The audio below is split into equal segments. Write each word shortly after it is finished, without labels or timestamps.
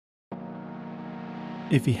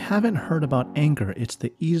If you haven't heard about Anchor, it's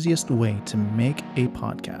the easiest way to make a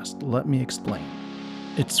podcast. Let me explain.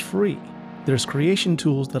 It's free. There's creation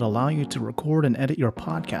tools that allow you to record and edit your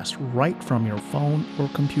podcast right from your phone or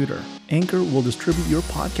computer. Anchor will distribute your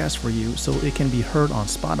podcast for you so it can be heard on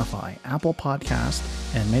Spotify, Apple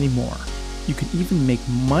Podcasts, and many more. You can even make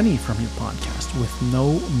money from your podcast with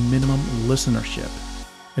no minimum listenership.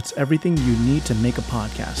 It's everything you need to make a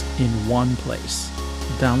podcast in one place.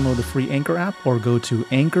 Download the free Anchor app or go to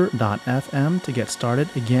anchor.fm to get started.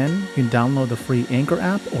 Again, you can download the free Anchor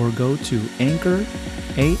app or go to anchor,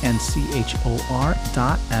 anchor.fm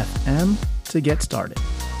to get started.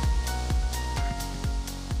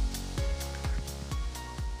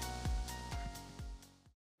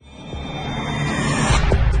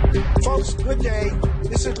 Folks, good day.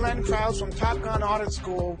 This is Len Krause from Top Gun Audit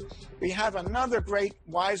School. We have another great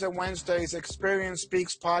Wiser Wednesdays Experience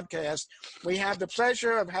Speaks podcast. We have the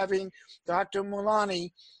pleasure of having Dr.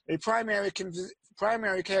 Mulani, a primary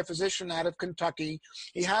care physician out of Kentucky.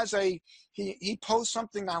 He posts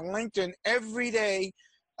something on LinkedIn every day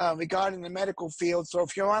regarding the medical field. So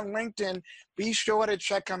if you're on LinkedIn, be sure to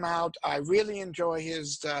check him out. I really enjoy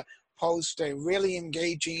his posts. They're really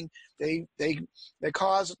engaging. They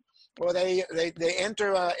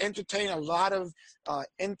entertain a lot of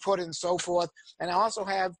input and so forth. And I also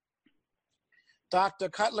have Dr.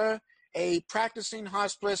 Cutler, a practicing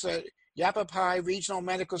hospitalist at Yavapai Regional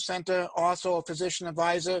Medical Center, also a physician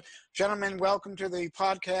advisor. Gentlemen, welcome to the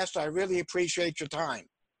podcast. I really appreciate your time.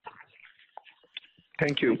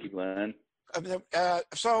 Thank you, Glenn.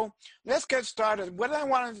 So let's get started. What I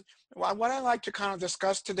like to kind of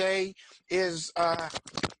discuss today is a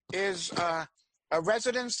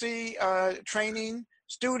residency training,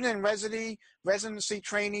 student and residency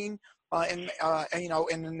training in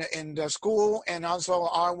the school, and also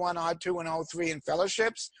R1, R2, and O3 in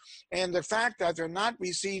fellowships, and the fact that they're not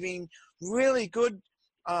receiving really good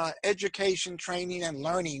education, training, and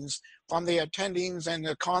learnings from the attendings and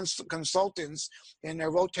the consultants in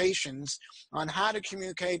their rotations on how to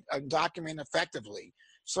communicate and document effectively.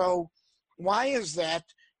 So why is that?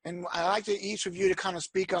 And I'd like each of you to kind of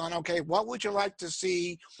speak on, okay, what would you like to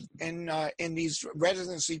see in these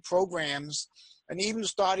residency programs, and even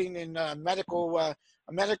starting in medical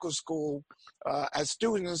school as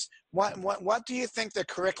students, what do you think the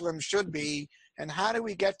curriculum should be, and how do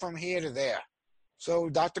we get from here to there? So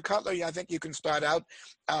Dr. Cutler, I think you can start out,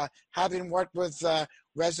 having worked with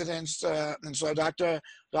residents, and so Dr.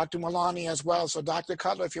 Mulani as well. So Dr.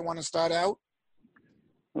 Cutler, if you want to start out.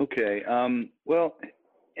 Okay. Well,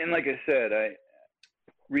 and like I said, I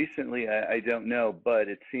don't know, but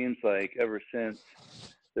it seems like ever since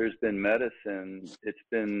there's been medicine, it's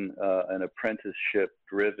been an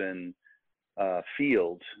apprenticeship-driven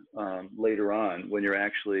field later on when you're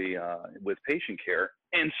actually with patient care.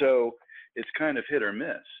 And so it's kind of hit or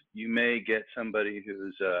miss. You may get somebody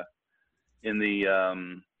who's in the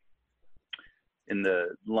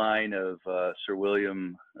line of Sir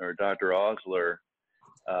William or Dr. Osler,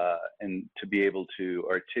 and to be able to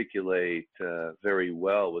articulate very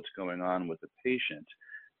well what's going on with the patient.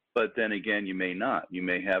 But then again, you may not. You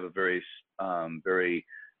may have a very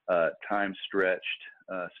time-stretched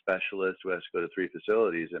specialist who has to go to 3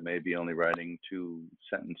 facilities that may be only writing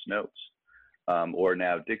 2-sentence notes, or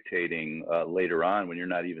now dictating later on when you're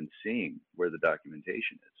not even seeing where the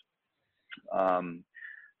documentation is.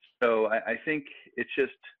 So I think it's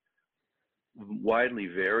just widely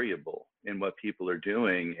variable in what people are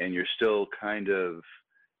doing, and you're still kind of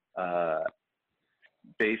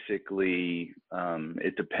basically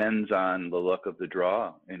it depends on the luck of the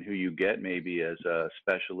draw and who you get maybe as a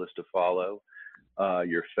specialist to follow,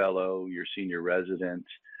 your fellow, your senior resident,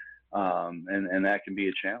 and that can be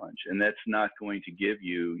a challenge, and that's not going to give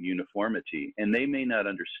you uniformity, and they may not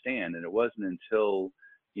understand. And it wasn't until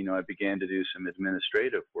I began to do some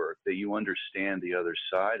administrative work that you understand the other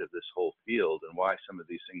side of this whole field and why some of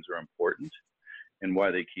these things are important and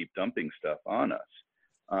why they keep dumping stuff on us.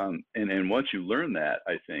 And once you learn that,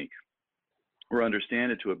 I think, or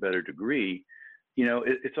understand it to a better degree,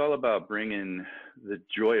 it's all about bringing the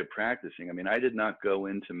joy of practicing. I mean, I did not go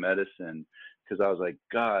into medicine because I was like,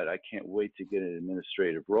 God, I can't wait to get an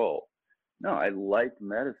administrative role. No, I like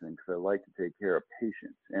medicine because I like to take care of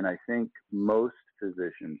patients. And I think most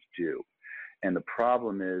physicians do. And the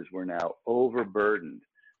problem is we're now overburdened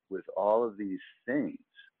with all of these things,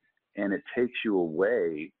 and it takes you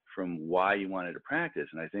away from why you wanted to practice.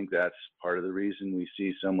 And I think that's part of the reason we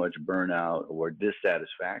see so much burnout or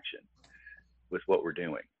dissatisfaction with what we're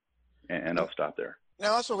doing. And I'll stop there.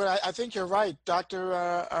 Now, also, I think you're right. Dr.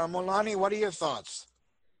 Mulani, what are your thoughts?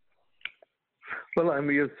 Well, I'm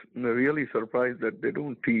just really surprised that they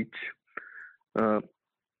don't teach uh,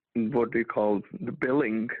 what they call the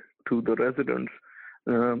billing to the residents.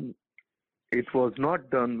 Um, it was not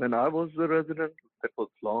done when I was a resident. That was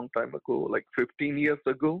a long time ago, like 15 years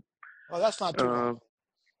ago. Oh, that's not too Uh, long.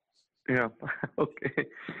 yeah, okay.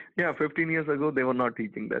 Yeah, 15 years ago, they were not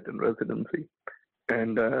teaching that in residency.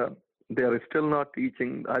 And they are still not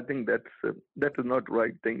teaching. I think that is not the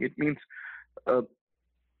right thing. It means uh,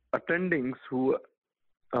 attendings who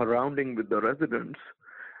are rounding with the residents,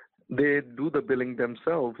 they do the billing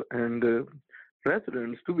themselves. And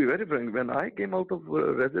residents, to be very frank, when I came out of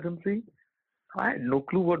residency, I had no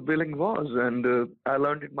clue what billing was, and I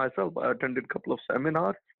learned it myself. I attended a couple of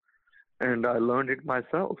seminars, and I learned it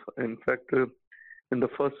myself. In fact, in the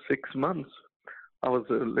first 6 months, I was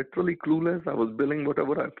literally clueless. I was billing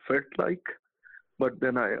whatever I felt like, but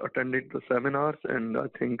then I attended the seminars, and I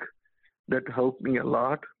think that helped me a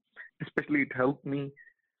lot. Especially, it helped me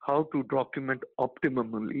how to document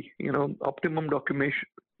optimally. You know, optimum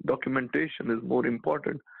documentation is more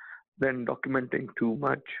important than documenting too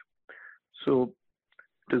much. So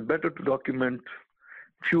it is better to document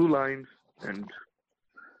few lines and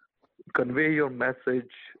convey your message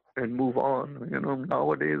and move on. You know,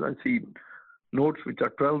 nowadays I see notes which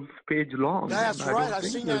are 12-page long, and That's I right. don't I've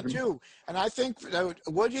think seen there's. that too. And I think,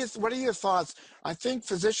 what are your thoughts? I think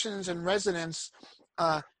physicians and residents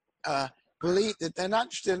uh, uh, believe that they're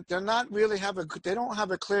not really they don't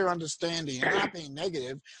have a clear understanding. And not being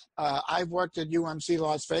negative, I've worked at UMC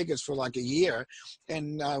Las Vegas for like a year,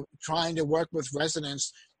 and trying to work with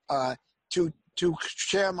residents to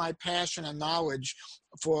share my passion and knowledge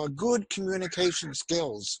for good communication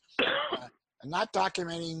skills, and not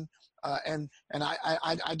documenting. And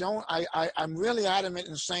I'm really adamant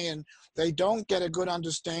in saying they don't get a good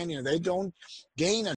understanding. They don't gain a